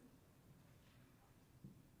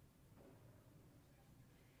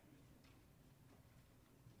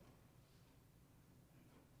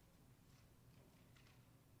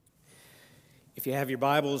If you have your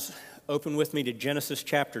Bibles, open with me to Genesis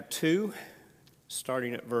chapter 2,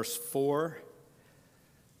 starting at verse 4.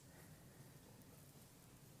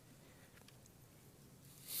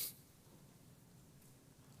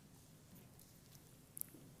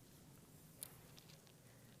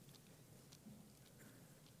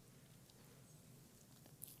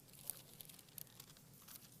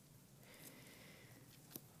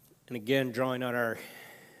 And again, drawing on our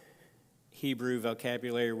Hebrew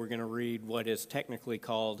vocabulary, we're going to read what is technically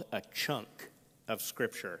called a chunk of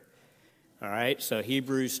Scripture. All right, so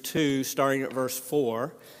Hebrews 2, starting at verse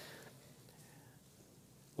 4,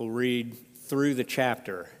 we'll read through the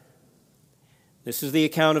chapter. This is the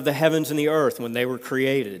account of the heavens and the earth when they were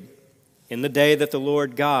created, in the day that the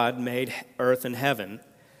Lord God made earth and heaven.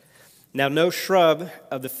 Now no shrub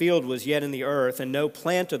of the field was yet in the earth, and no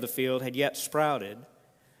plant of the field had yet sprouted.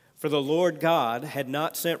 For the Lord God had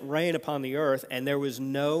not sent rain upon the earth, and there was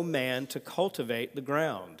no man to cultivate the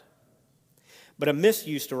ground. But a mist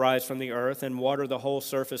used to rise from the earth and water the whole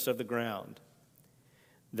surface of the ground.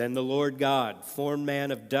 Then the Lord God formed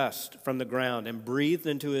man of dust from the ground and breathed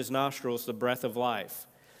into his nostrils the breath of life,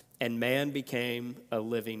 and man became a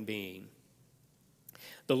living being.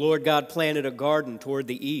 The Lord God planted a garden toward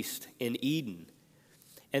the east in Eden,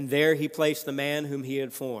 and there he placed the man whom he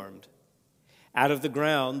had formed. Out of the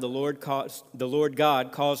ground the Lord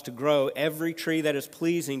God caused to grow every tree that is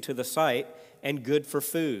pleasing to the sight and good for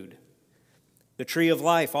food. The tree of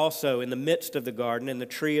life also in the midst of the garden, and the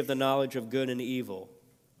tree of the knowledge of good and evil.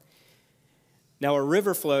 Now a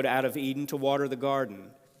river flowed out of Eden to water the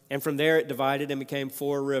garden, and from there it divided and became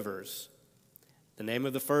 4 rivers. The name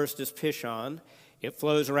of the first is Pishon. It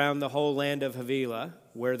flows around the whole land of Havilah,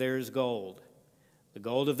 where there is gold. The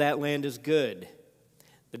gold of that land is good.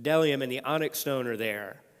 The bdellium and the onyx stone are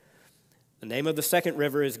there. The name of the second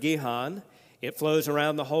river is Gihon. It flows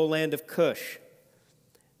around the whole land of Cush.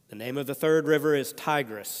 The name of the third river is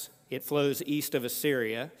Tigris. It flows east of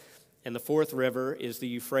Assyria. And the fourth river is the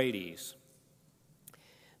Euphrates.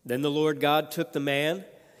 Then the Lord God took the man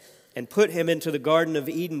and put him into the Garden of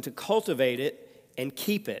Eden to cultivate it and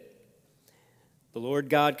keep it. The Lord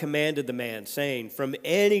God commanded the man, saying, "From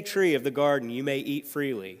any tree of the garden you may eat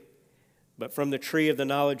freely. But from the tree of the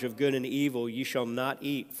knowledge of good and evil you shall not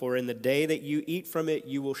eat, for in the day that you eat from it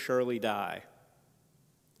you will surely die."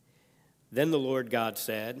 Then the Lord God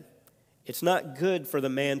said, "It's not good for the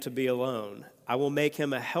man to be alone. I will make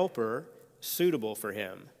him a helper suitable for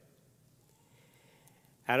him."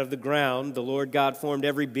 Out of the ground the Lord God formed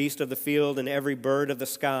every beast of the field and every bird of the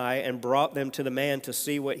sky, and brought them to the man to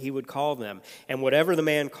see what he would call them. And whatever the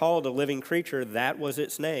man called a living creature, that was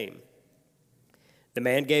its name. The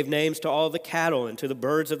man gave names to all the cattle and to the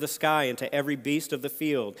birds of the sky and to every beast of the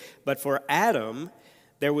field. But for Adam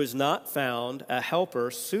there was not found a helper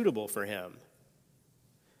suitable for him.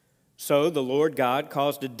 So the Lord God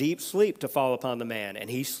caused a deep sleep to fall upon the man, and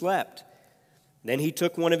he slept. Then he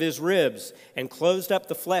took one of his ribs and closed up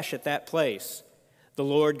the flesh at that place. The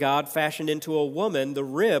Lord God fashioned into a woman the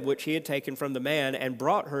rib which he had taken from the man and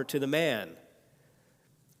brought her to the man.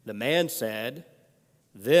 The man said,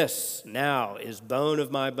 "This now is bone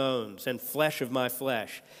of my bones and flesh of my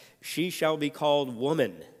flesh. She shall be called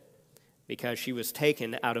woman, because she was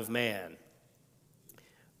taken out of man.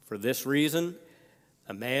 For this reason,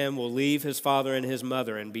 a man will leave his father and his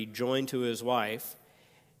mother and be joined to his wife,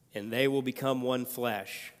 and they will become one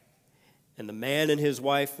flesh. And the man and his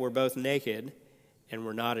wife were both naked and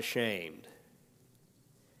were not ashamed."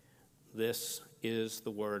 This is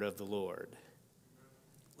the word of the Lord.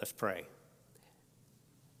 Let's pray.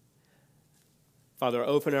 Father,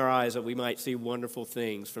 open our eyes that we might see wonderful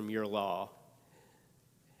things from your law.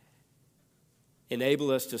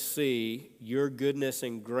 Enable us to see your goodness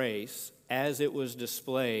and grace as it was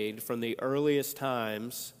displayed from the earliest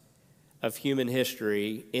times of human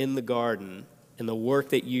history in the garden, and the work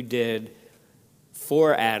that you did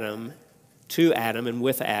for Adam, to Adam, and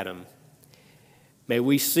with Adam. May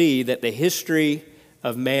we see that the history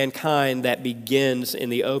of mankind that begins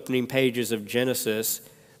in the opening pages of Genesis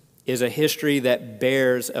is a history that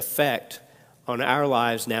bears effect on our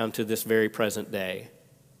lives down to this very present day.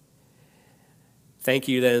 Thank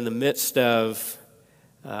you that in the midst of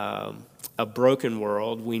a broken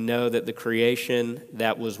world, we know that the creation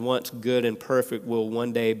that was once good and perfect will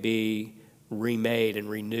one day be remade and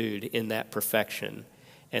renewed in that perfection,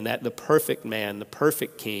 and that the perfect man, the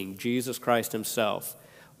perfect king, Jesus Christ himself,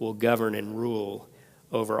 will govern and rule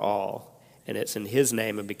over all. And it's in his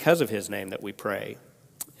name and because of his name that we pray.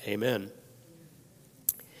 Amen.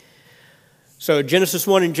 So Genesis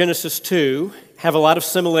 1 and Genesis 2 have a lot of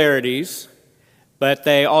similarities, but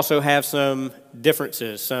they also have some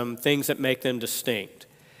differences, some things that make them distinct.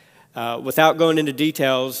 Without going into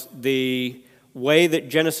details, the way that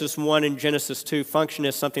Genesis 1 and Genesis 2 function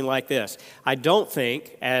is something like this. I don't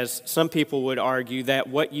think, as some people would argue, that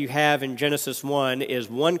what you have in Genesis 1 is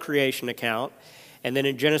one creation account, and then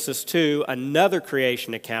in Genesis 2, another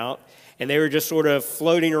creation account, and they were just sort of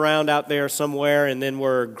floating around out there somewhere and then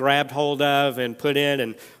were grabbed hold of and put in,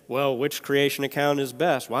 and, well, which creation account is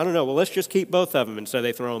best? Well, I don't know. Well, let's just keep both of them, and so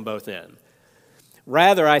they throw them both in.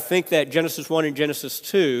 Rather, I think that Genesis 1 and Genesis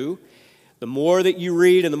 2, the more that you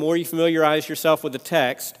read and the more you familiarize yourself with the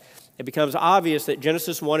text, it becomes obvious that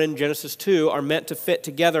Genesis 1 and Genesis 2 are meant to fit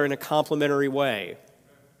together in a complementary way.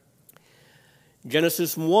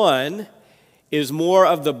 Genesis 1 is more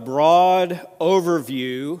of the broad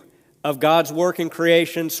overview of God's work in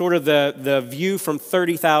creation, sort of the view from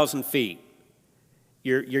 30,000 feet.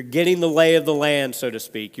 You're getting the lay of the land, so to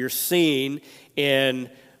speak. You're seeing in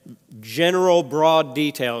general, broad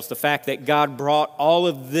details the fact that God brought all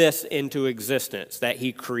of this into existence, that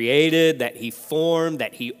He created, that He formed,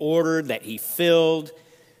 that He ordered, that He filled.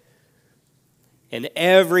 And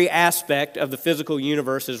every aspect of the physical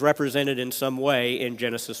universe is represented in some way in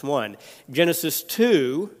Genesis 1. Genesis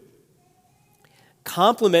 2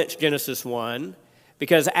 complements Genesis 1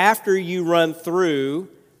 because after you run through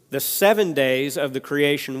the 7 days of the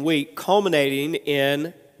creation week, culminating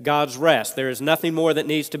in God's rest, there is nothing more that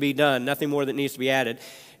needs to be done, nothing more that needs to be added.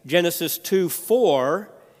 Genesis 2:4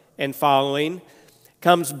 and following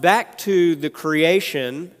comes back to the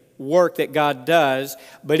creation work that God does,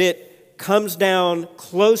 but it comes down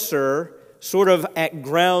closer, sort of at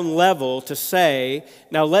ground level, to say,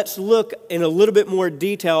 now let's look in a little bit more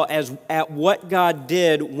detail at what God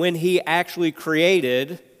did when He actually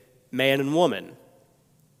created man and woman.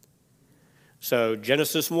 So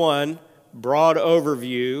Genesis 1, broad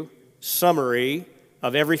overview, summary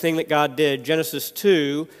of everything that God did. Genesis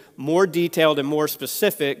 2, more detailed and more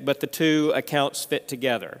specific, but the two accounts fit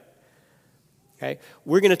together. Okay?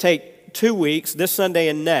 We're going to take 2 weeks, this Sunday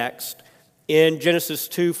and next, in Genesis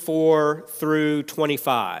 2:4 through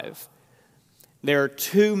 25. There are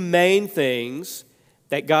two main things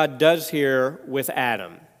that God does here with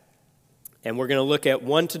Adam. And we're going to look at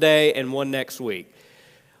one today and one next week.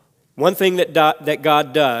 One thing that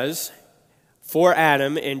God does for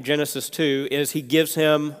Adam in Genesis 2 is He gives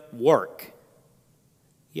him work.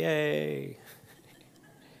 Yay.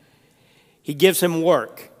 He gives him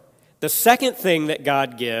work. The second thing that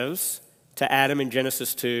God gives to Adam in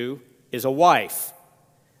Genesis 2 is a wife.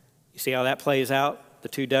 You see how that plays out? The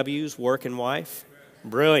two W's, work and wife?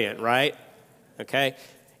 Brilliant, right? Okay.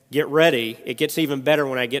 Get ready. It gets even better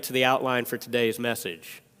when I get to the outline for today's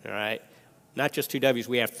message. All right? Not just two W's,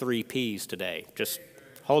 we have 3 P's today. Just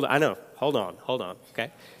hold on. I know. Hold on.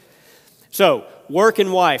 Okay? So, work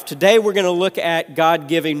and wife. Today we're going to look at God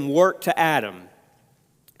giving work to Adam.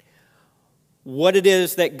 What it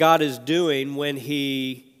is that God is doing when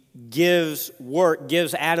He gives work,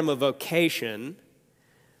 gives Adam a vocation.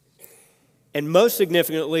 And most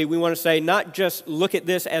significantly, we want to say, not just look at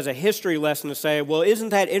this as a history lesson to say, well, isn't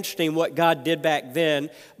that interesting what God did back then,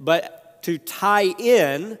 but to tie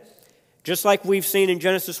in, just like we've seen in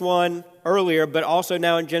Genesis 1 earlier, but also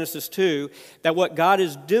now in Genesis 2, that what God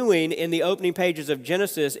is doing in the opening pages of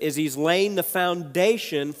Genesis is He's laying the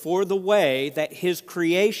foundation for the way that His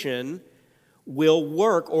creation will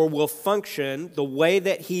work or will function the way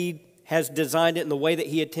that He has designed it and the way that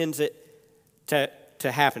He intends it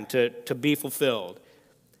to happen, to be fulfilled.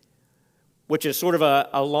 Which is sort of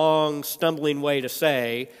a long, stumbling way to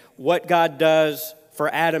say what God does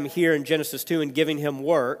for Adam here in Genesis 2 in giving him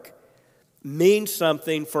work means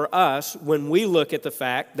something for us when we look at the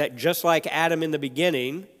fact that just like Adam in the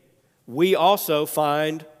beginning, we also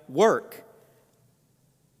find work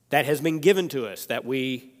that has been given to us that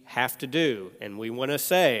we have to do. And we want to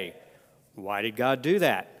say, why did God do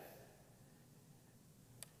that?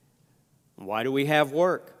 Why do we have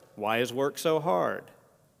work? Why is work so hard?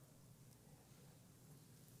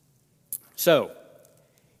 So,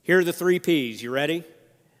 here are the 3 P's. You ready?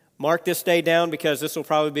 Mark this day down because this will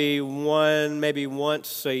probably be maybe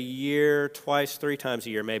once a year, twice, 3 times a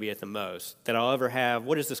year, maybe at the most, that I'll ever have.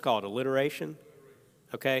 What is this called? Alliteration?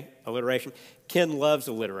 Okay, alliteration. Ken loves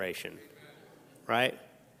alliteration, right?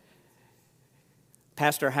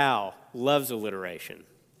 Pastor Hal loves alliteration.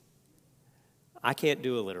 I can't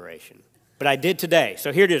do alliteration, but I did today.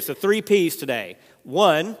 So here it is, the 3 P's today.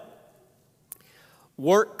 1,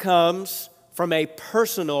 work comes from a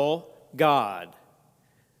personal God.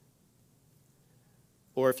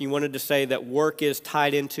 Or if you wanted to say that work is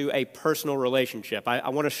tied into a personal relationship. I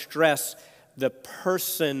want to stress the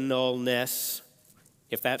personalness,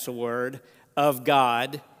 if that's a word, of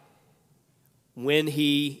God when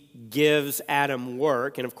he gives Adam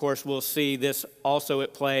work. And of course, we'll see this also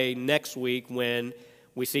at play next week when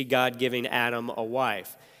we see God giving Adam a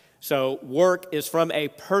wife. So work is from a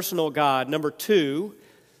personal God. Number two,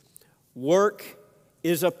 work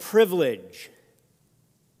is a privilege.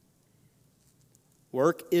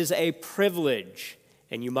 Work is a privilege.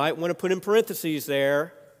 And you might want to put in parentheses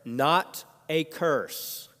there, not a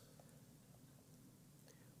curse.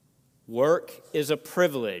 Work is a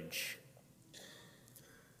privilege.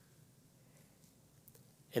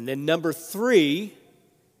 And then number three,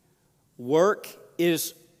 work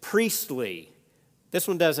is priestly. This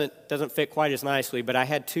one doesn't fit quite as nicely, but I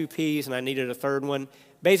had two P's and I needed a third one.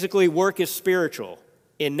 Basically, work is spiritual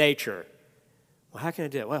in nature. Well, how can I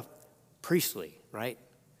do it? Well, priestly, right?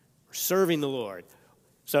 We're serving the Lord.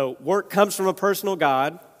 So work comes from a personal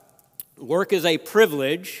God. Work is a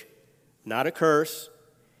privilege, not a curse.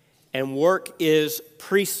 And work is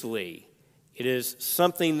priestly. It is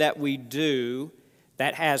something that we do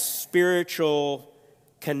that has spiritual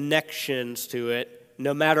connections to it,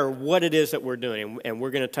 no matter what it is that we're doing. And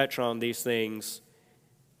we're going to touch on these things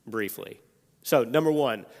briefly. So, number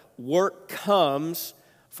one, work comes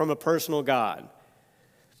from a personal God.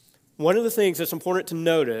 One of the things that's important to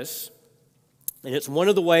notice, and it's one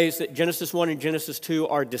of the ways that Genesis 1 and Genesis 2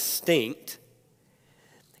 are distinct,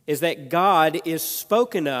 is that God is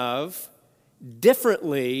spoken of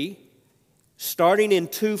differently starting in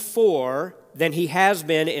 2:4 than he has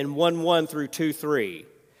been in 1:1 through 2:3.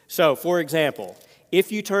 So, for example,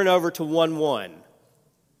 if you turn over to 1:1,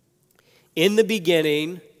 in the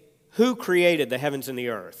beginning, who created the heavens and the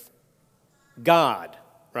earth? God,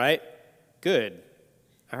 right? Good.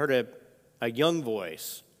 I heard a young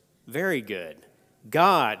voice. Very good.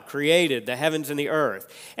 God created the heavens and the earth.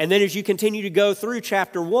 And then as you continue to go through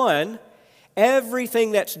chapter 1,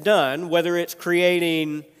 everything that's done, whether it's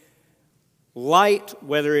creating light,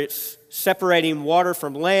 whether it's separating water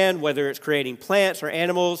from land, whether it's creating plants or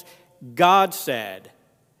animals, God said,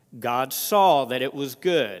 God saw that it was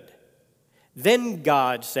good. Then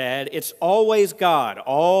God said, it's always God,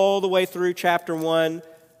 all the way through chapter 1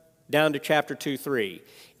 down to chapter 2:3.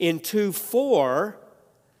 In 2:4,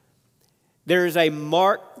 there is a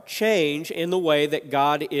marked change in the way that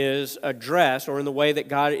God is addressed or in the way that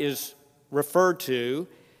God is referred to.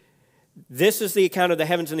 This is the account of the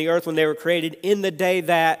heavens and the earth when they were created in the day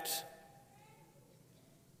that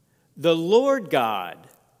the Lord God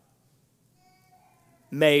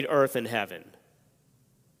made earth and heaven.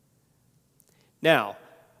 Now,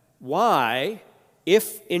 why,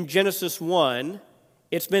 if in Genesis 1,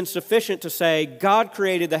 it's been sufficient to say God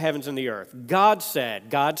created the heavens and the earth, God said,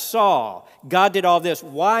 God saw, God did all this,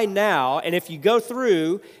 why now? And if you go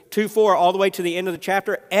through 2:4 all the way to the end of the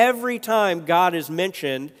chapter, every time God is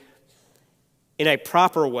mentioned in a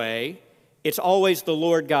proper way, it's always the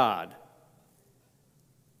Lord God.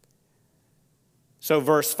 So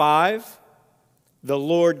verse 5, the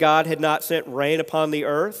Lord God had not sent rain upon the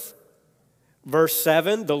earth. Verse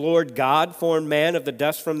 7, the Lord God formed man of the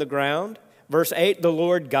dust from the ground. Verse 8, the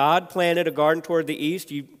Lord God planted a garden toward the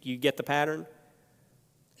east. You get the pattern?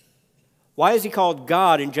 Why is he called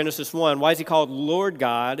God in Genesis 1? Why is he called Lord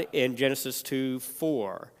God in Genesis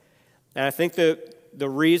 2:4? And I think that the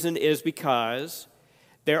reason is because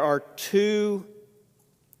there are two,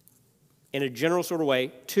 in a general sort of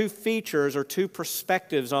way, two features or two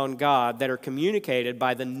perspectives on God that are communicated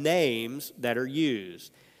by the names that are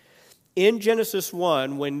used. In Genesis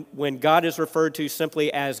 1, when God is referred to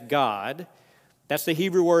simply as God, that's the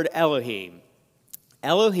Hebrew word Elohim.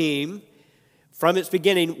 Elohim, from its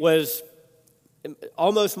beginning, was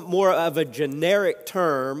almost more of a generic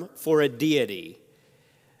term for a deity.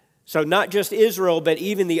 So not just Israel, but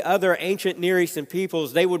even the other ancient Near Eastern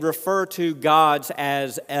peoples, they would refer to gods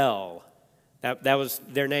as El. That was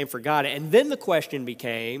their name for God. And then the question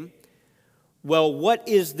became, well, what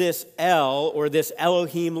is this El or this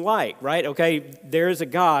Elohim like, right? Okay, there is a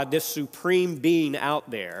God, this supreme being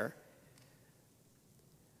out there.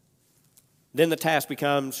 Then the task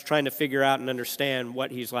becomes trying to figure out and understand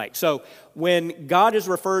what he's like. So when God is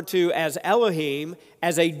referred to as Elohim,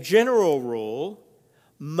 as a general rule,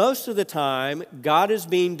 most of the time God is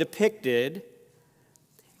being depicted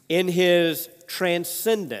in his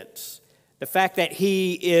transcendence. The fact that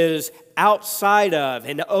he is outside of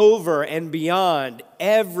and over and beyond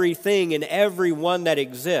everything and everyone that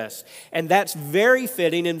exists. And that's very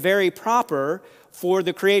fitting and very proper for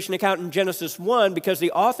the creation account in Genesis 1, because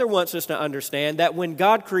the author wants us to understand that when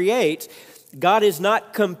God creates, God is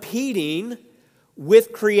not competing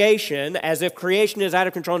with creation as if creation is out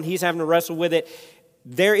of control and he's having to wrestle with it.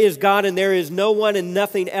 there is God and there is no one and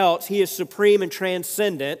nothing else. He is supreme and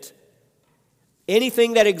transcendent.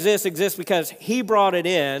 Anything that exists because He brought it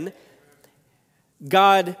in.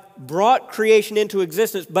 God brought creation into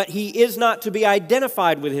existence, but He is not to be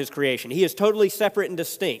identified with His creation. He is totally separate and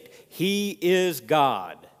distinct. He is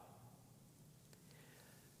God.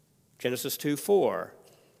 Genesis 2:4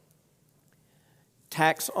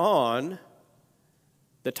 tacks on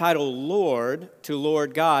the title Lord to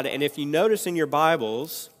Lord God. And if you notice in your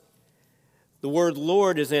Bibles, the word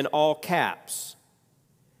Lord is in all caps.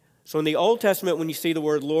 So in the Old Testament, when you see the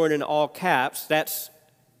word Lord in all caps, that's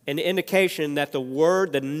an indication that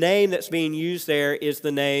the name that's being used there is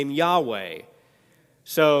the name Yahweh.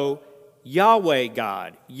 So Yahweh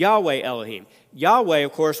God, Yahweh Elohim. Yahweh,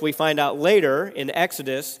 of course, we find out later in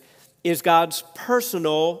Exodus, is God's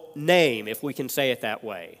personal name, if we can say it that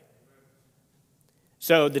way.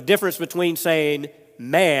 So the difference between saying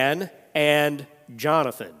man and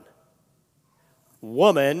Jonathan,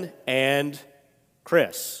 woman and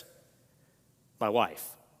Chris, my wife.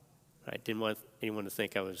 I didn't want anyone to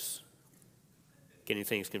think I was getting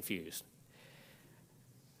things confused.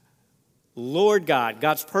 Lord God,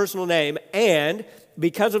 God's personal name, and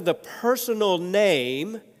because of the personal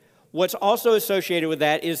name, what's also associated with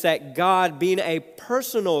that is that God, being a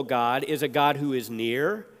personal God, is a God who is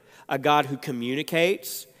near, a God who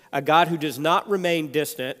communicates, a God who does not remain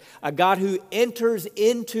distant, a God who enters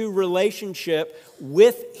into relationship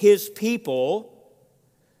with His people,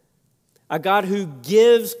 a God who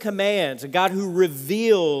gives commands, a God who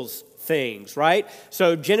reveals things, right?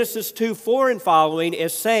 So Genesis 2:4 and following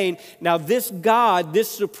is saying, now this God, this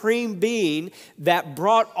supreme being that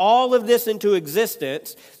brought all of this into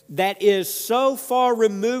existence, that is so far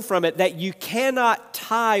removed from it that you cannot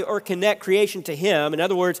tie or connect creation to Him. In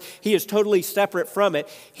other words, He is totally separate from it.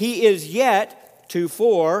 He is yet,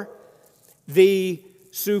 2:4, the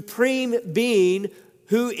supreme being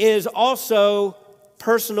who is also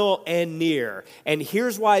personal and near. And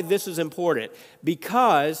here's why this is important.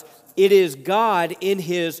 Because it is God in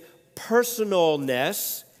His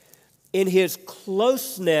personalness, in His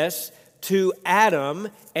closeness to Adam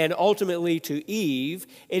and ultimately to Eve.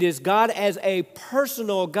 It is God as a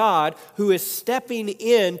personal God who is stepping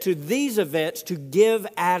into these events to give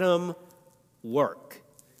Adam work.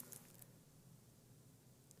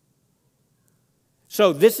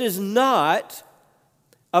 So this is not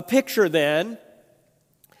a picture then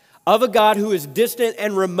of a God who is distant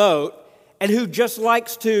and remote and who just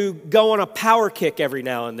likes to go on a power kick every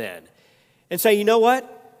now and then and say, you know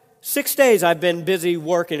what? 6 days I've been busy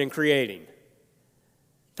working and creating.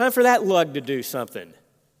 Time for that lug to do something.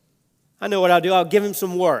 I know what I'll do. I'll give him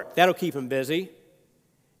some work. That'll keep him busy.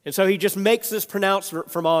 And so He just makes this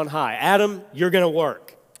pronouncement from on high. Adam, you're going to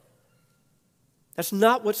work. That's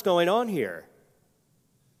not what's going on here.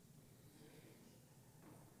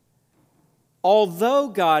 Although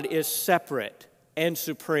God is separate and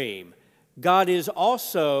supreme, God is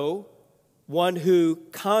also one who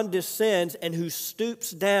condescends and who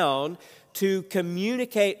stoops down to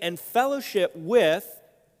communicate and fellowship with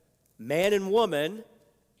man and woman,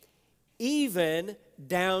 even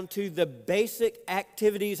down to the basic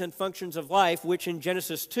activities and functions of life, which in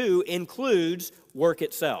Genesis 2 includes work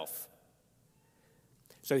itself.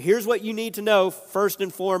 So here's what you need to know first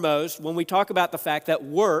and foremost when we talk about the fact that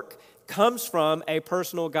work comes from a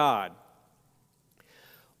personal God.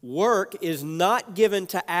 Work is not given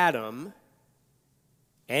to Adam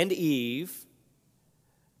and Eve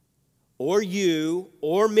or you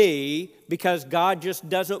or me because God just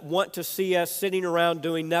doesn't want to see us sitting around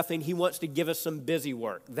doing nothing. He wants to give us some busy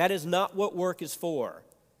work. That is not what work is for.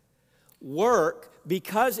 Work,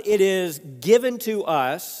 because it is given to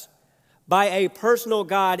us by a personal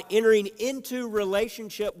God entering into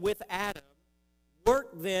relationship with Adam, work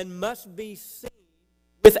then must be seen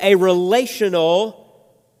with a relational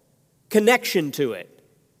connection to it.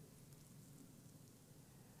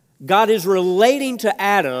 God is relating to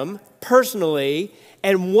Adam personally,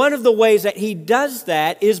 and one of the ways that He does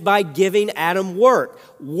that is by giving Adam work.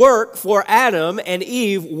 Work for Adam and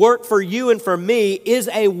Eve, work for you and for me, is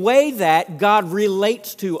a way that God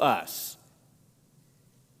relates to us.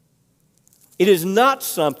 It is not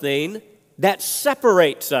something that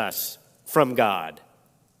separates us from God.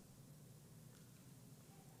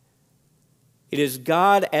 It is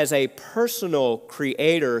God as a personal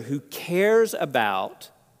creator who cares about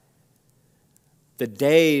the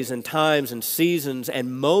days and times and seasons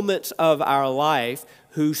and moments of our life,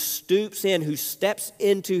 who stoops in, who steps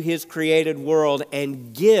into His created world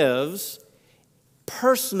and gives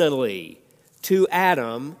personally to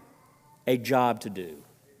Adam a job to do.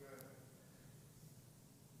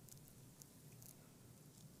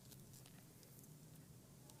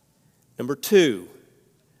 Number two,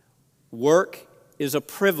 work is a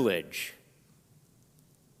privilege.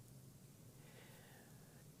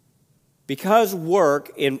 Because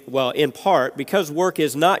work, in part, because work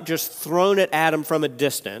is not just thrown at Adam from a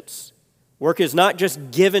distance, work is not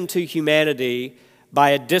just given to humanity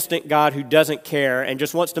by a distant God who doesn't care and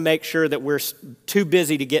just wants to make sure that we're too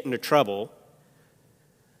busy to get into trouble.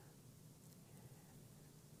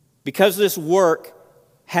 Because this work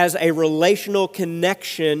has a relational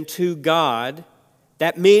connection to God,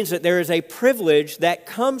 that means that there is a privilege that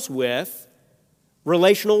comes with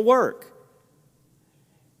relational work.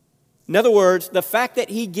 In other words, the fact that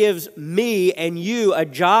He gives me and you a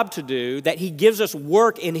job to do, that He gives us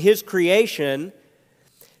work in His creation,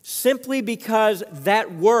 simply because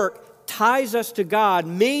that work ties us to God,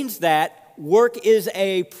 means that work is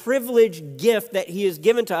a privileged gift that He has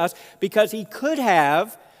given to us, because He could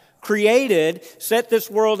have created, set this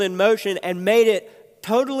world in motion, and made it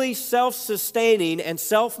totally self-sustaining and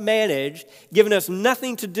self-managed, given us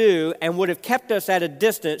nothing to do, and would have kept us at a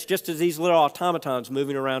distance just as these little automatons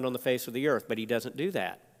moving around on the face of the earth. But He doesn't do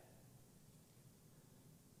that.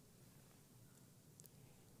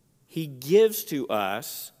 He gives to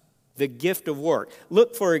us the gift of work.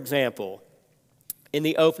 Look, for example, in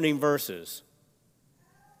the opening verses.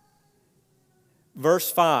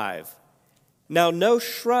 Verse 5. Now no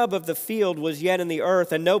shrub of the field was yet in the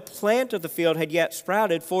earth, and no plant of the field had yet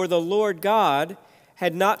sprouted, for the Lord God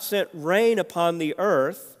had not sent rain upon the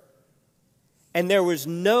earth, and there was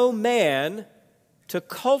no man to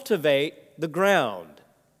cultivate the ground.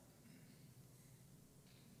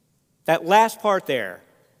 That last part there,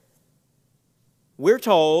 we're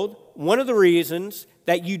told one of the reasons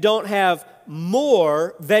that you don't have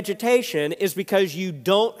more vegetation is because you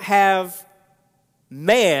don't have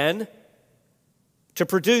man to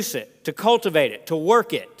produce it, to cultivate it, to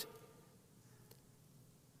work it.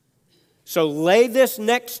 So lay this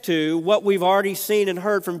next to what we've already seen and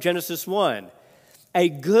heard from Genesis 1. A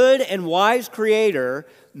good and wise Creator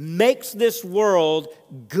makes this world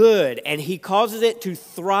good, and He causes it to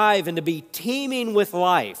thrive and to be teeming with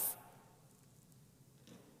life.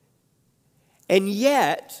 And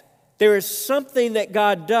yet, there is something that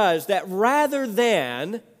God does that, rather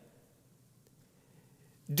than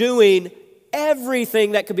doing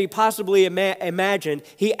everything that could be possibly imagined,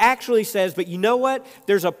 He actually says, but you know what?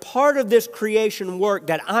 There's a part of this creation work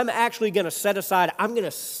that I'm actually going to set aside. I'm going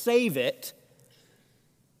to save it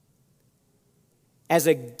as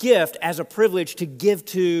a gift, as a privilege to give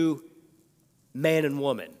to man and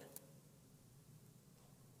woman.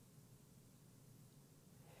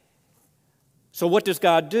 So what does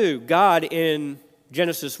God do? God, in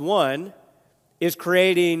Genesis 1, is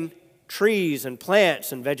creating trees and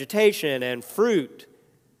plants and vegetation and fruit.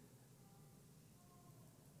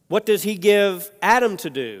 What does He give Adam to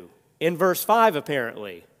do? In verse 5,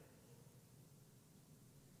 apparently.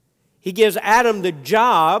 He gives Adam the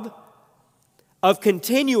job of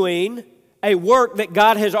continuing a work that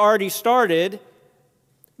God has already started,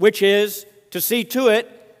 which is to see to it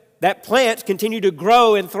that plants continue to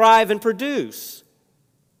grow and thrive and produce.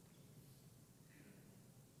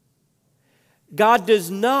 God does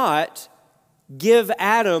not give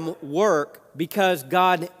Adam work because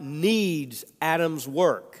God needs Adam's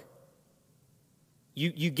work.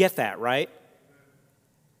 You get that, right?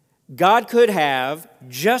 God could have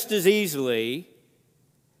just as easily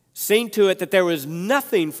seen to it that there was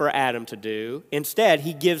nothing for Adam to do. Instead,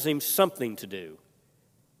 He gives him something to do.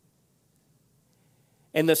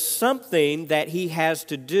 And the something that he has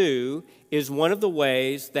to do is one of the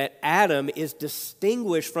ways that Adam is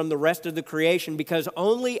distinguished from the rest of the creation, because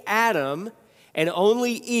only Adam and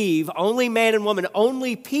only Eve, only man and woman,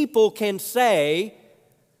 only people can say,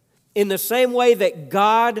 in the same way that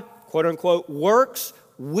God, quote unquote, works,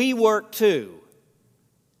 we work too.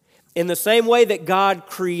 In the same way that God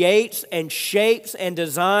creates and shapes and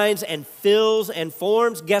designs and fills and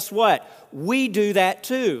forms, guess what? We do that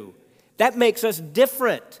too. That makes us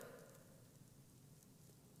different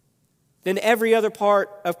than every other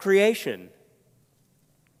part of creation.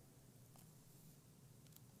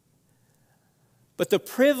 But the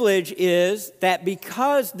privilege is that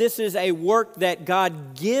because this is a work that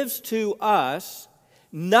God gives to us,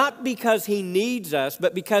 not because He needs us,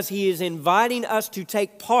 but because He is inviting us to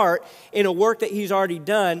take part in a work that He's already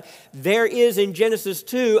done, there is in Genesis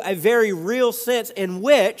 2 a very real sense in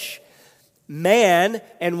which man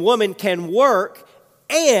and woman can work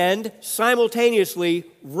and simultaneously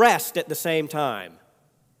rest at the same time.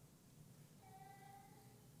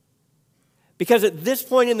 Because at this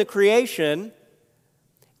point in the creation,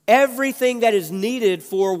 Everything that is needed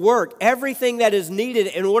for work, everything that is needed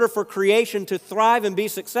in order for creation to thrive and be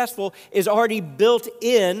successful is already built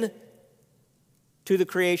in to the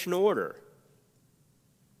creation order.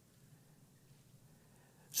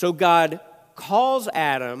 So God calls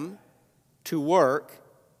Adam to work,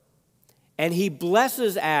 and he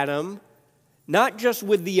blesses Adam not just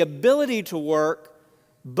with the ability to work,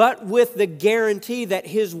 but with the guarantee that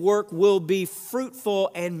his work will be fruitful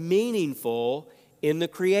and meaningful in the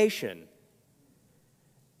creation.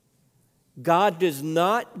 God does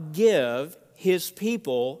not give his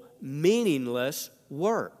people meaningless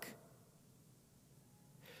work.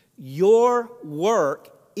 Your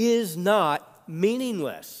work is not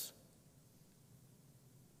meaningless.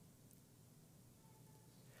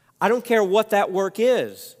 I don't care what that work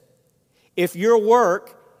is. If your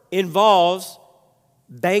work involves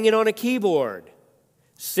banging on a keyboard,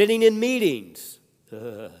 sitting in meetings,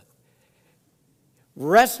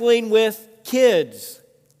 wrestling with kids,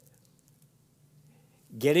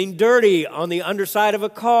 getting dirty on the underside of a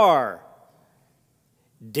car,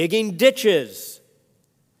 digging ditches,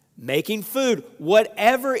 making food,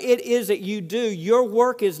 whatever it is that you do, your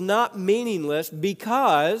work is not meaningless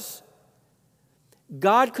because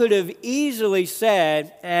God could have easily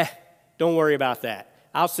said, don't worry about that.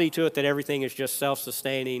 I'll see to it that everything is just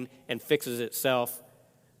self-sustaining and fixes itself.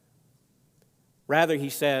 Rather, he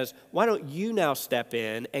says, why don't you now step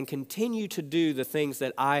in and continue to do the things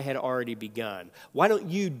that I had already begun? Why don't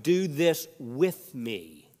you do this with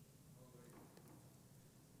me?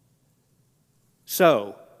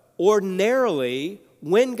 So, ordinarily,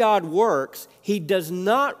 when God works, he does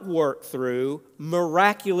not work through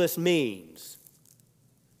miraculous means.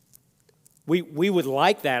 We would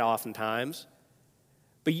like that oftentimes.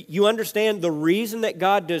 But you understand the reason that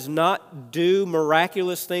God does not do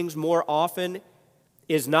miraculous things more often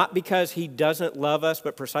is not because he doesn't love us,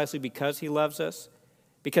 but precisely because he loves us.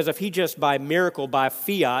 Because if he just by miracle, by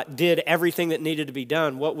fiat, did everything that needed to be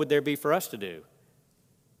done, what would there be for us to do?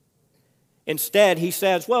 Instead, he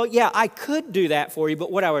says, well, yeah, I could do that for you,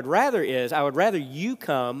 but what I would rather you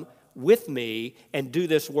come with me and do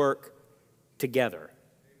this work together.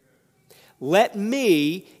 Let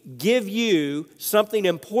me give you something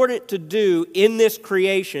important to do in this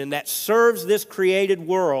creation that serves this created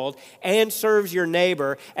world and serves your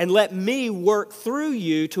neighbor, and let me work through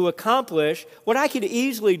you to accomplish what I could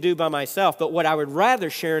easily do by myself, but what I would rather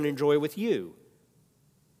share and enjoy with you.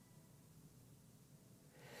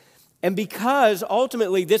 And because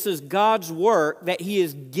ultimately this is God's work that he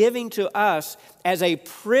is giving to us as a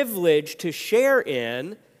privilege to share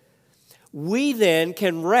in, we then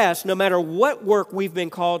can rest no matter what work we've been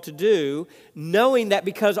called to do, knowing that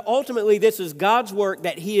because ultimately this is God's work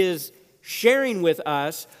that he is sharing with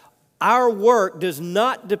us, our work does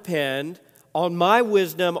not depend on my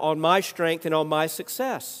wisdom, on my strength, and on my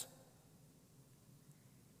success.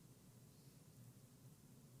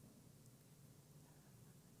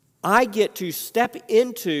 I get to step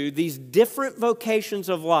into these different vocations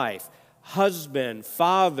of life: husband,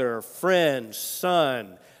 father, friend,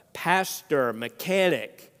 son, pastor,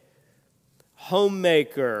 mechanic,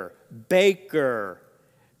 homemaker, baker,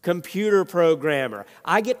 computer programmer.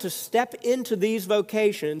 I get to step into these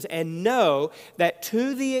vocations and know that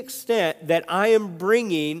to the extent that I am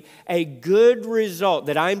bringing a good result,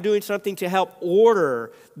 that I'm doing something to help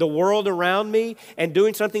order the world around me and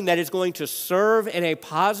doing something that is going to serve in a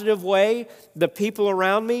positive way the people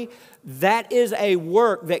around me, that is a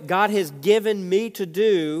work that God has given me to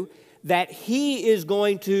do that he is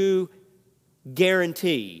going to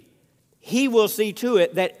guarantee. He will see to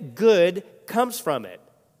it that good comes from it.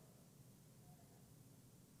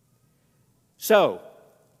 So,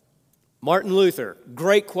 Martin Luther,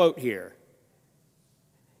 great quote here.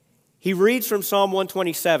 He reads from Psalm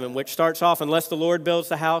 127, which starts off, "Unless the Lord builds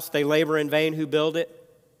the house, they labor in vain who build it."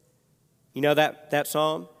 You know that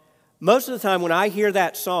psalm? Most of the time when I hear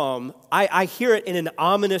that psalm, I hear it in an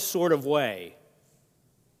ominous sort of way.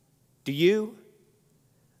 Do you?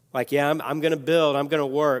 Like, yeah, I'm going to build, I'm going to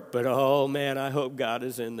work, but oh man, I hope God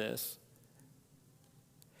is in this.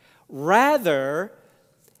 Rather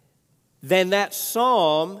than that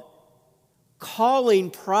psalm calling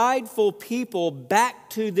prideful people back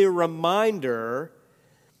to the reminder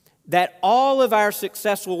that all of our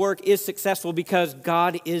successful work is successful because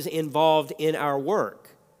God is involved in our work.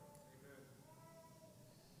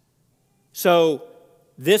 So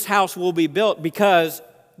this house will be built because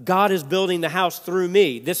God is building the house through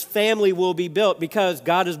me. This family will be built because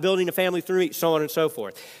God is building a family through me, so on and so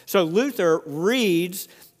forth. So Luther reads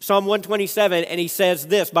Psalm 127 and he says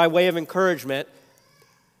this by way of encouragement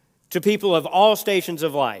to people of all stations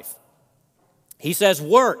of life. He says,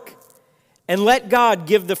 work, and let God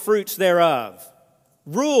give the fruits thereof.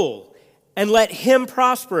 Rule, and let him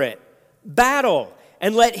prosper it. Battle,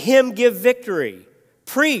 and let him give victory.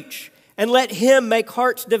 Preach, and let him make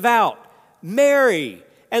hearts devout. Marry,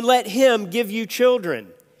 and let him give you children.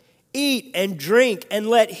 Eat and drink, and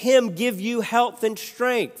let him give you health and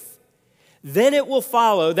strength. Then it will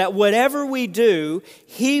follow that whatever we do,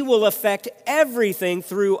 he will affect everything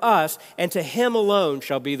through us, and to him alone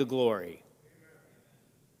shall be the glory.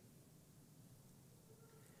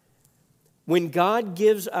 When God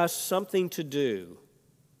gives us something to do,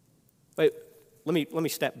 wait, let me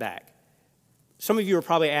step back. Some of you are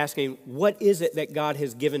probably asking, what is it that God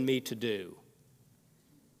has given me to do?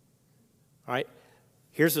 All right,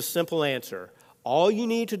 here's a simple answer. All you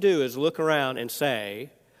need to do is look around and say,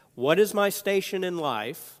 what is my station in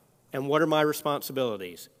life and what are my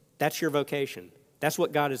responsibilities? That's your vocation. That's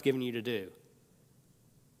what God has given you to do.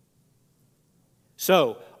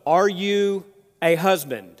 So, are you a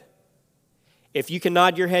husband? If you can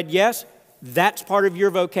nod your head yes, that's part of your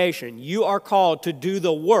vocation. You are called to do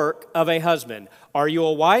the work of a husband. Are you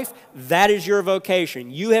a wife? That is your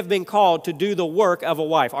vocation. You have been called to do the work of a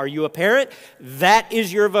wife. Are you a parent? That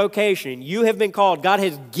is your vocation. You have been called. God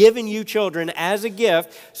has given you children as a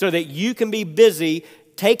gift so that you can be busy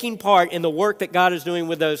taking part in the work that God is doing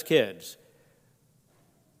with those kids.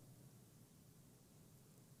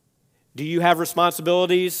 Do you have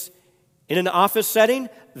responsibilities in an office setting?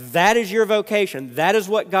 That is your vocation. That is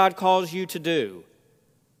what God calls you to do.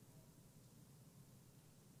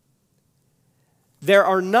 There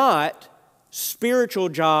are not spiritual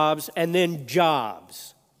jobs and then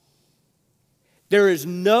jobs. There is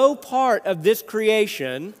no part of this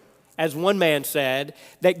creation, as one man said,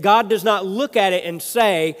 that God does not look at it and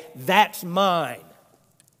say, that's mine.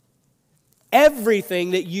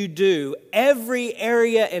 Everything that you do, every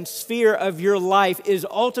area and sphere of your life is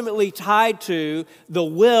ultimately tied to the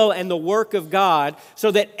will and the work of God,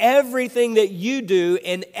 so that everything that you do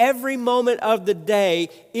in every moment of the day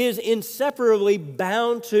is inseparably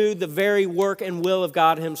bound to the very work and will of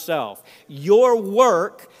God Himself. Your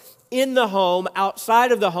work in the home,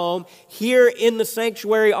 outside of the home, here in the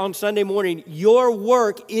sanctuary on Sunday morning, your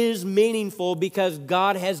work is meaningful because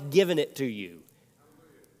God has given it to you.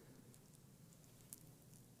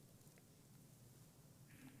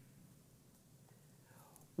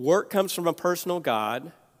 Work comes from a personal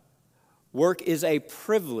God. Work is a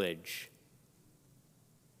privilege.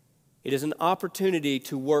 It is an opportunity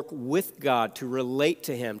to work with God, to relate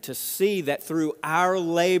to Him, to see that through our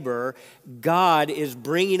labor, God is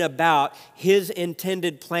bringing about His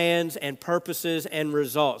intended plans and purposes and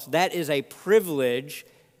results. That is a privilege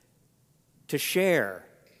to share.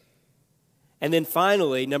 And then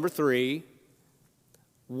finally, number 3,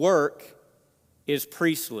 work is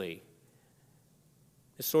priestly.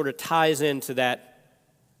 It sort of ties into that,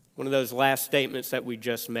 one of those last statements that we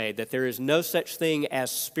just made, that there is no such thing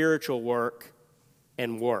as spiritual work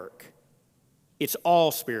and work. It's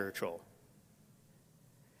all spiritual.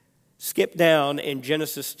 Skip down in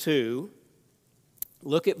Genesis 2.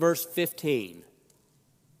 Look at verse 15.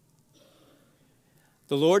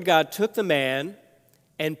 The Lord God took the man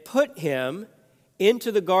and put him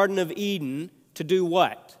into the Garden of Eden to do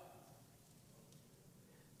what?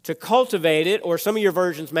 To cultivate it, or some of your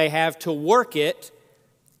versions may have to work it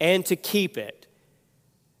and to keep it.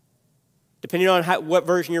 Depending on what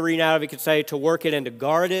version you're reading out of, it could say to work it and to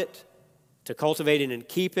guard it, to cultivate it and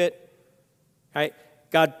keep it. Right?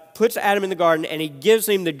 God puts Adam in the garden and He gives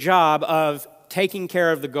him the job of taking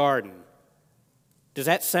care of the garden. Does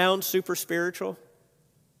that sound super spiritual?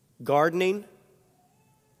 Gardening?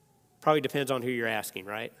 Probably depends on who you're asking,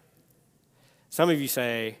 right? Some of you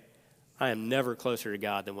say, I am never closer to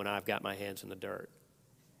God than when I've got my hands in the dirt.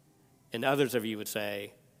 And others of you would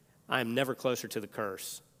say, I am never closer to the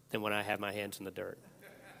curse than when I have my hands in the dirt.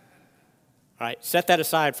 All right, set that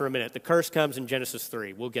aside for a minute. The curse comes in Genesis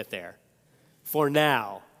 3. We'll get there. For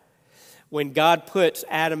now, when God puts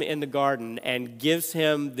Adam in the garden and gives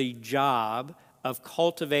him the job of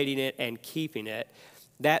cultivating it and keeping it,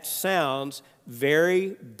 that sounds very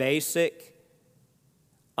basic,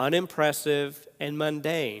 unimpressive, and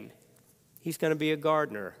mundane. He's going to be a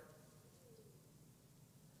gardener.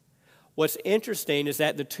 What's interesting is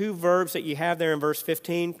that the two verbs that you have there in verse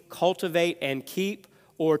 15, cultivate and keep,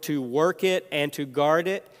 or to work it and to guard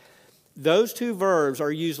it, those two verbs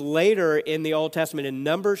are used later in the Old Testament. In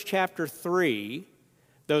Numbers chapter 3,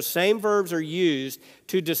 those same verbs are used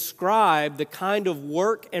to describe the kind of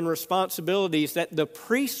work and responsibilities that the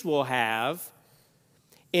priests will have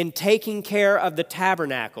in taking care of the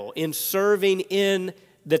tabernacle, in serving in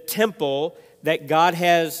the temple that God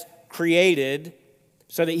has created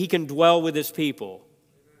so that he can dwell with his people.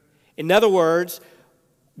 In other words,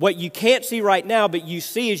 what you can't see right now, but you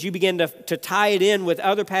see as you begin to tie it in with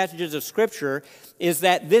other passages of Scripture, is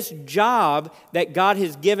that this job that God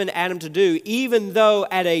has given Adam to do, even though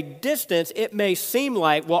at a distance it may seem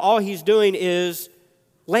like, well, all he's doing is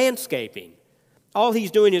landscaping. All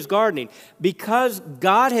he's doing is gardening. Because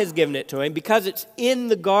God has given it to him, because it's in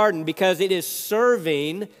the garden, because it is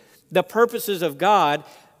serving the purposes of God,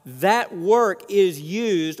 that work is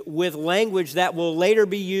used with language that will later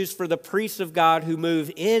be used for the priests of God who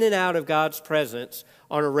move in and out of God's presence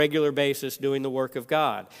on a regular basis doing the work of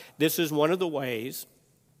God. This is one of the ways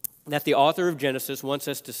that the author of Genesis wants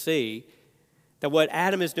us to see that what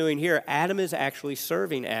Adam is doing here, Adam is actually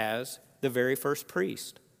serving as the very first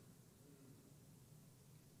priest.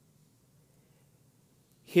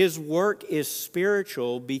 His work is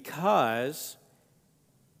spiritual because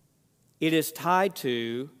it is tied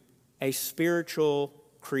to a spiritual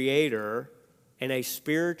creator and a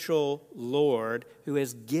spiritual Lord who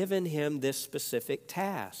has given him this specific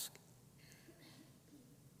task.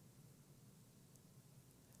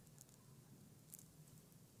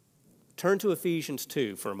 Turn to Ephesians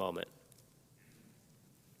 2 for a moment.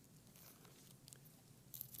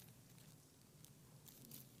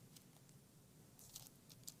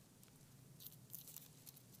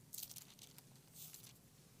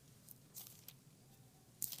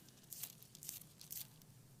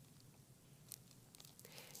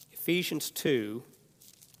 Ephesians 2,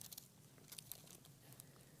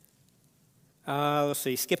 let's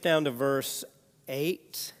see, skip down to verse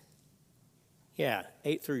 8.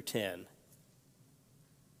 8 through 10.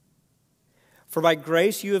 For by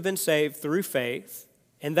grace you have been saved through faith,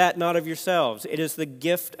 and that not of yourselves. It is the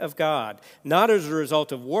gift of God, not as a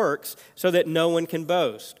result of works, so that no one can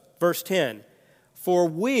boast. Verse 10, for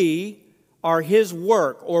we are his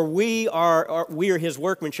work, or we are his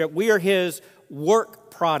workmanship. We are his work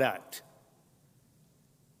product.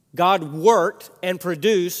 God worked and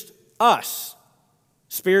produced us,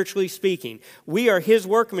 spiritually speaking. We are his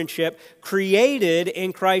workmanship, created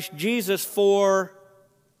in Christ Jesus for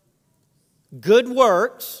good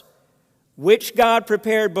works, which God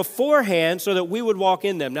prepared beforehand so that we would walk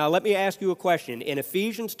in them. Now, let me ask you a question. In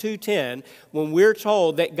Ephesians 2:10, when we're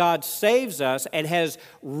told that God saves us and has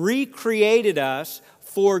recreated us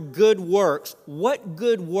for good works, what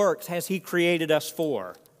good works has he created us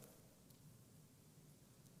for?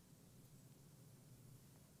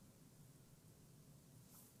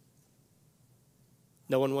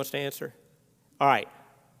 No one wants to answer? All right.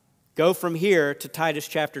 Go from here to Titus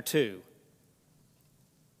chapter 2.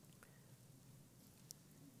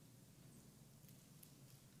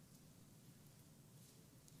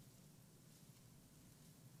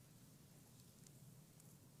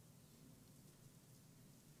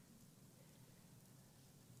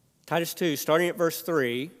 Titus 2, starting at verse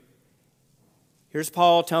 3, here's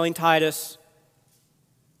Paul telling Titus,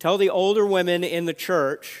 tell the older women in the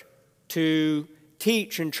church to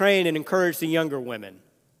teach and train and encourage the younger women.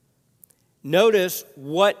 Notice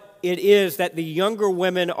what it is that the younger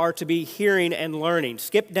women are to be hearing and learning.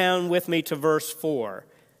 Skip down with me to verse 4,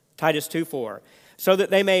 Titus 2:4. So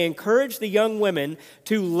that they may encourage the young women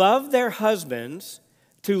to love their husbands,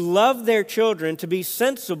 to love their children, to be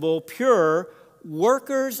sensible, pure,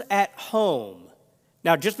 workers at home.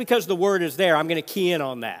 Now, just because the word is there, I'm going to key in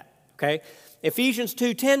on that, okay? Ephesians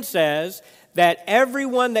 2:10 says that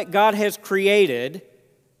everyone that God has created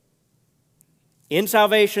in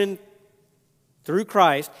salvation through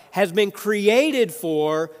Christ has been created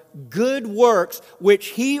for good works which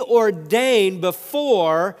he ordained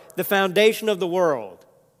before the foundation of the world.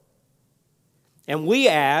 And we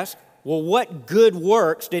ask, well, what good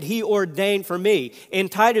works did he ordain for me? In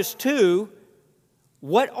Titus 2,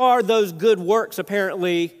 what are those good works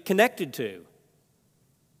apparently connected to?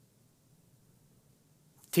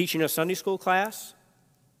 Teaching a Sunday school class?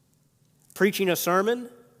 Preaching a sermon?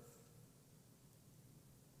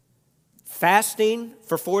 Fasting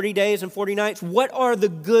for 40 days and 40 nights? What are the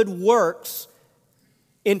good works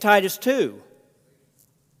in Titus 2?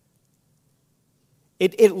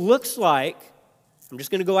 It looks like, I'm just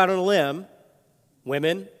going to go out on a limb,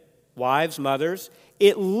 women, wives, mothers,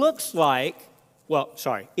 it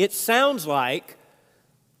sounds like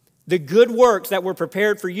the good works that were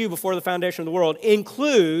prepared for you before the foundation of the world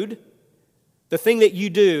include the thing that you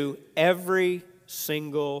do every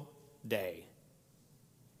single day.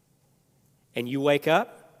 And you wake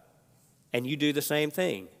up and you do the same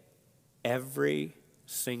thing every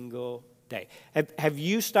single day. Have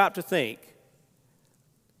you stopped to think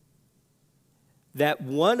that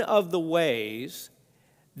one of the ways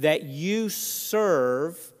that you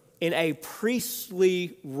serve in a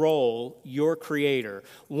priestly role your Creator,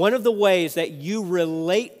 one of the ways that you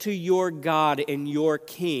relate to your God and your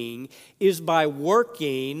King is by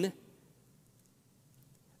working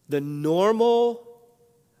the normal,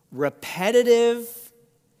 repetitive,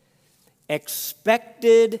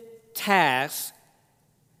 expected tasks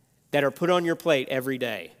that are put on your plate every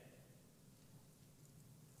day.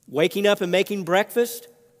 Waking up and making breakfast,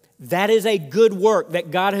 that is a good work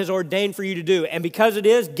that God has ordained for you to do. And because it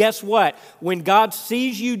is, guess what? When God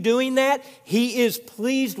sees you doing that, He is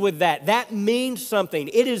pleased with that. That means something.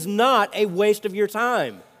 It is not a waste of your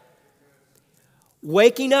time.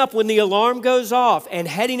 Waking up when the alarm goes off and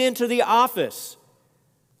heading into the office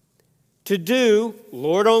to do,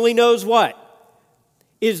 Lord only knows what,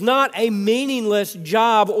 is not a meaningless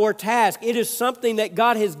job or task. It is something that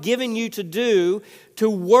God has given you to do, to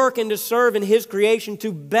work and to serve in His creation,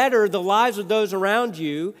 to better the lives of those around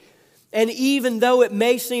you. And even though it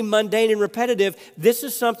may seem mundane and repetitive, this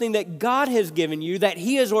is something that God has given you, that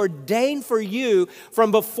He has ordained for you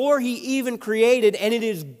from before He even created, and it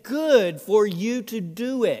is good for you to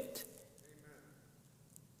do it.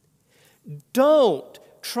 Don't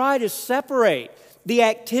try to separate the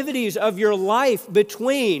activities of your life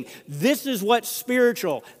between this is what's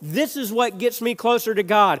spiritual, this is what gets me closer to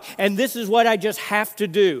God, and this is what I just have to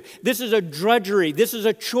do. This is a drudgery, this is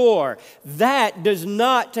a chore. That does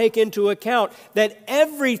not take into account that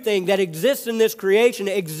everything that exists in this creation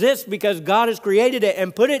exists because God has created it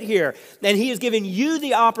and put it here. And He has given you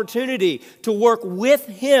the opportunity to work with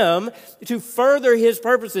Him to further His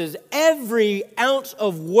purposes. Every ounce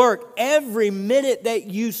of work, every minute that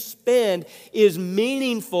you spend is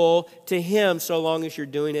meaningful to Him so long as you're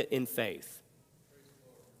doing it in faith.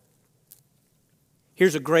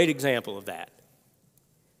 Here's a great example of that.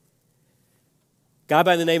 A guy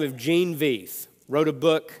by the name of Gene Veith wrote a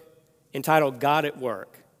book entitled God at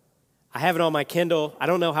Work. I have it on my Kindle. I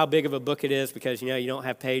don't know how big of a book it is because, you don't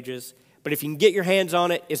have pages. But if you can get your hands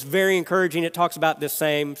on it, it's very encouraging. It talks about this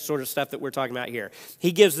same sort of stuff that we're talking about here.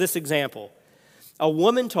 He gives this example. A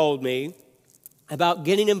woman told me about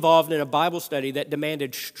getting involved in a Bible study that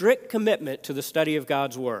demanded strict commitment to the study of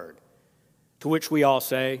God's Word, to which we all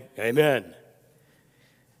say, amen.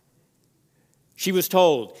 She was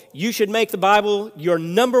told, you should make the Bible your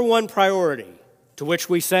number one priority, to which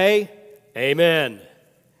we say, amen.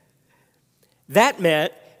 That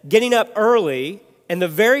meant getting up early and the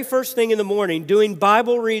very first thing in the morning doing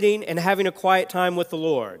Bible reading and having a quiet time with the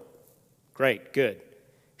Lord. Great, good.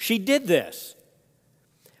 She did this.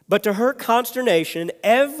 But to her consternation,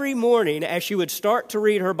 every morning as she would start to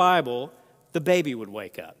read her Bible, the baby would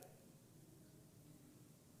wake up.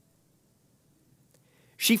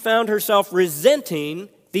 She found herself resenting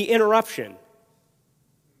the interruption.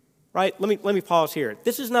 Right? Let me pause here.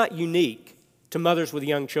 This is not unique to mothers with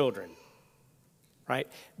young children. Right?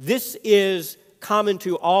 This is common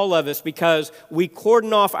to all of us because we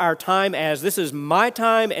cordon off our time as this is my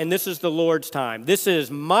time and this is the Lord's time. This is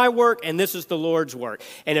my work and this is the Lord's work.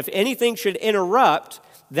 And if anything should interrupt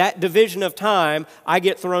that division of time, I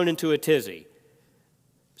get thrown into a tizzy.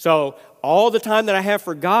 So all the time that I have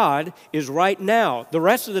for God is right now. The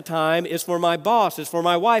rest of the time is for my boss, is for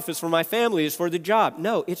my wife, is for my family, is for the job.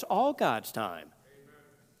 No, it's all God's time.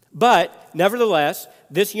 But nevertheless,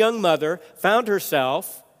 this young mother found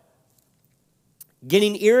herself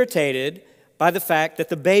getting irritated by the fact that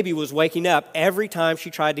the baby was waking up every time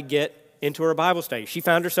she tried to get into her Bible study. She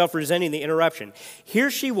found herself resenting the interruption.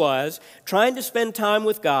 Here she was trying to spend time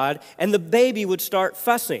with God, and the baby would start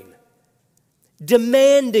fussing,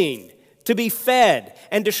 demanding to be fed,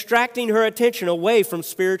 and distracting her attention away from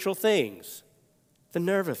spiritual things. The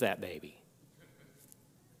nerve of that baby.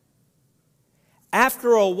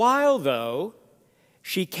 After a while, though,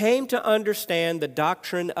 she came to understand the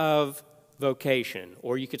doctrine of vocation,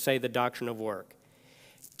 or you could say the doctrine of work.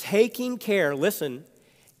 Taking care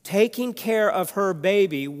of her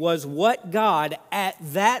baby was what God at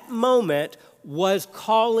that moment was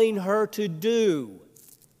calling her to do.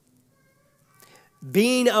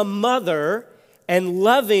 Being a mother and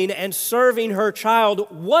loving and serving her child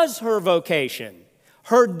was her vocation,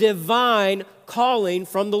 her divine calling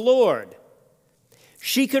from the Lord.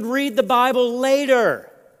 She could read the Bible later.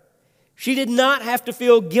 She did not have to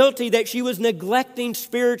feel guilty that she was neglecting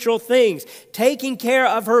spiritual things. Taking care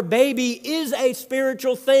of her baby is a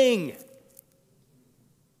spiritual thing.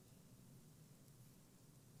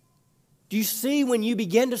 Do you see when you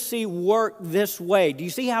begin to see work this way? Do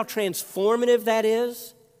you see how transformative that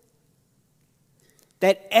is?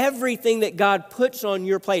 That everything that God puts on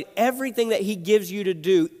your plate, everything that He gives you to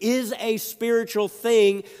do is a spiritual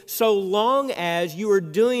thing so long as you are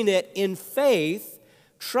doing it in faith,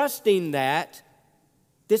 trusting that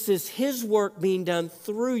this is His work being done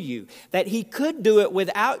through you, that He could do it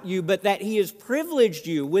without you, but that He has privileged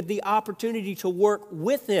you with the opportunity to work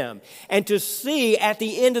with Him and to see at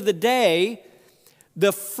the end of the day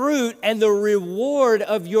the fruit and the reward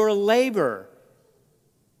of your labor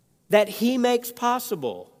that He makes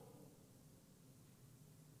possible.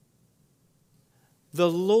 The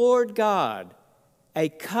Lord God, a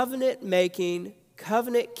covenant-making,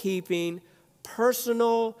 covenant-keeping,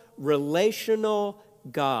 personal, relational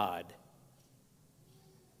God,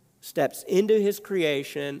 steps into His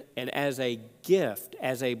creation and as a gift,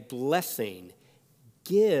 as a blessing,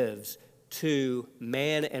 gives to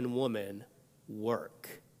man and woman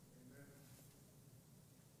work.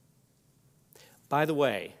 By the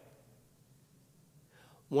way,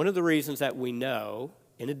 one of the reasons that we know,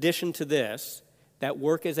 in addition to this, that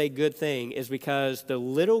work is a good thing is because the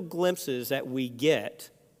little glimpses that we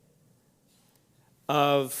get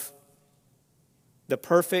of the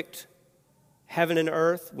perfect heaven and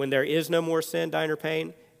earth when there is no more sin, dying, or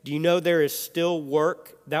pain, do you know there is still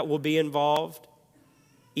work that will be involved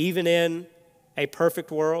even in a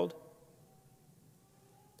perfect world?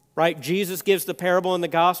 Right? Jesus gives the parable in the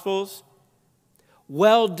Gospels.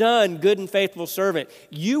 Well done, good and faithful servant.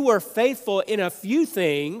 You were faithful in a few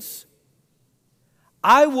things.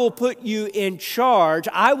 I will put you in charge.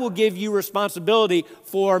 I will give you responsibility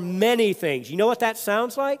for many things. You know what that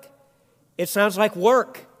sounds like? It sounds like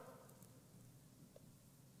work.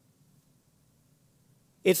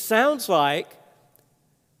 It sounds like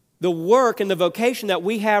the work and the vocation that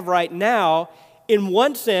we have right now, in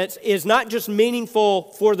one sense, is not just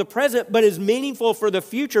meaningful for the present, but is meaningful for the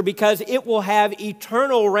future because it will have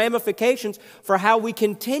eternal ramifications for how we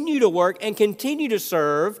continue to work and continue to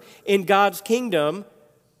serve in God's kingdom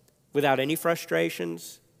without any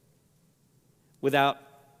frustrations, without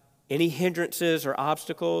any hindrances or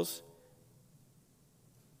obstacles.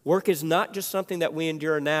 Work is not just something that we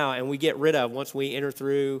endure now and we get rid of once we enter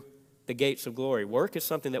through the gates of glory. Work is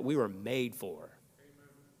something that we were made for.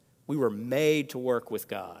 We were made to work with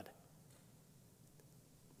God.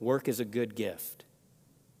 Work is a good gift.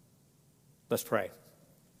 Let's pray.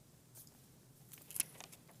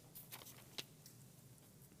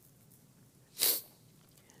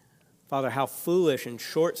 Father, how foolish and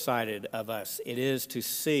short-sighted of us it is to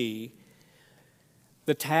see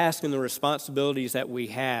the task and the responsibilities that we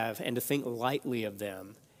have and to think lightly of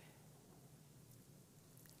them.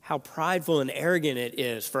 How prideful and arrogant it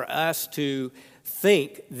is for us to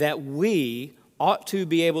think that we ought to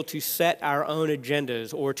be able to set our own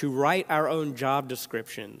agendas or to write our own job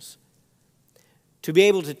descriptions, to be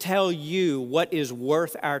able to tell you what is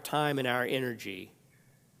worth our time and our energy.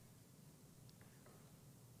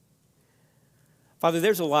 Father,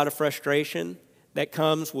 there's a lot of frustration that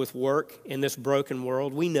comes with work in this broken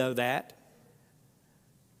world. We know that.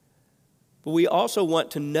 But we also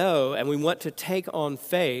want to know and we want to take on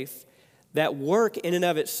faith that work in and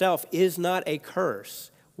of itself is not a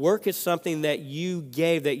curse. Work is something that you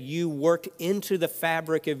gave, that you worked into the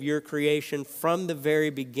fabric of your creation from the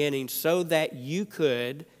very beginning so that you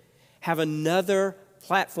could have another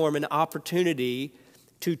platform and opportunity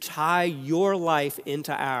to tie your life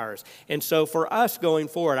into ours. And so for us going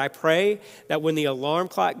forward, I pray that when the alarm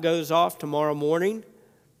clock goes off tomorrow morning,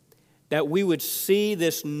 that we would see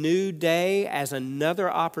this new day as another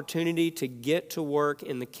opportunity to get to work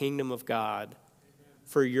in the kingdom of God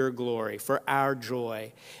for your glory, for our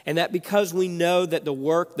joy. And that because we know that the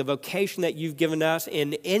work, the vocation that you've given us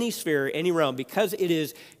in any sphere, any realm, because it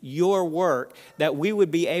is your work, that we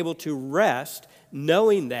would be able to rest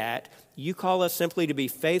knowing that you call us simply to be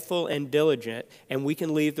faithful and diligent, and we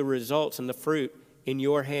can leave the results and the fruit in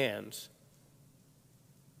your hands.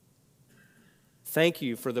 Thank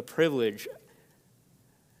you for the privilege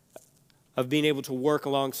of being able to work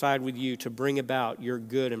alongside with you to bring about your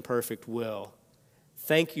good and perfect will.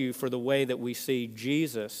 Thank you for the way that we see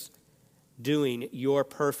Jesus doing your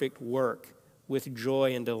perfect work with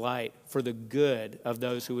joy and delight for the good of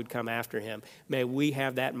those who would come after him. May we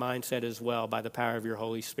have that mindset as well by the power of your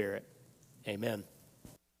Holy Spirit. Amen.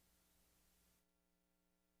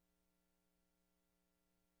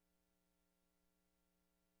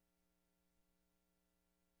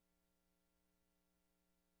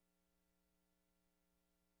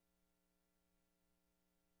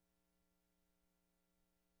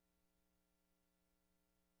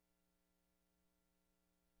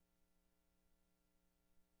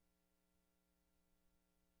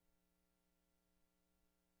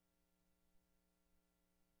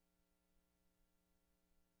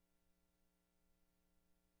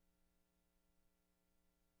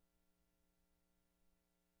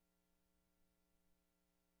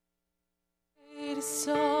 is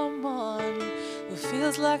someone who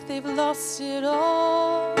feels like they've lost it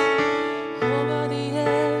all, over the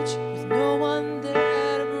edge